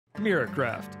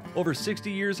Mirrocraft, over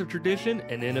 60 years of tradition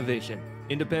and innovation,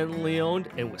 independently owned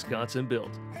and Wisconsin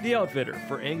built. The outfitter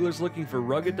for anglers looking for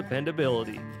rugged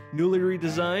dependability, newly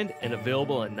redesigned and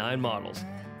available in 9 models.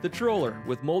 The Troller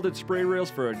with molded spray rails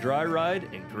for a dry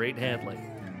ride and great handling.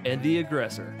 And the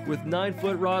Aggressor with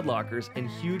 9-foot rod lockers and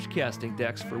huge casting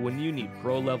decks for when you need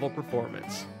pro-level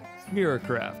performance.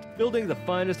 Mirrocraft, building the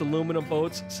finest aluminum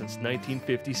boats since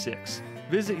 1956.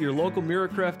 Visit your local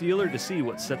Mirrocraft dealer to see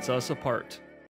what sets us apart.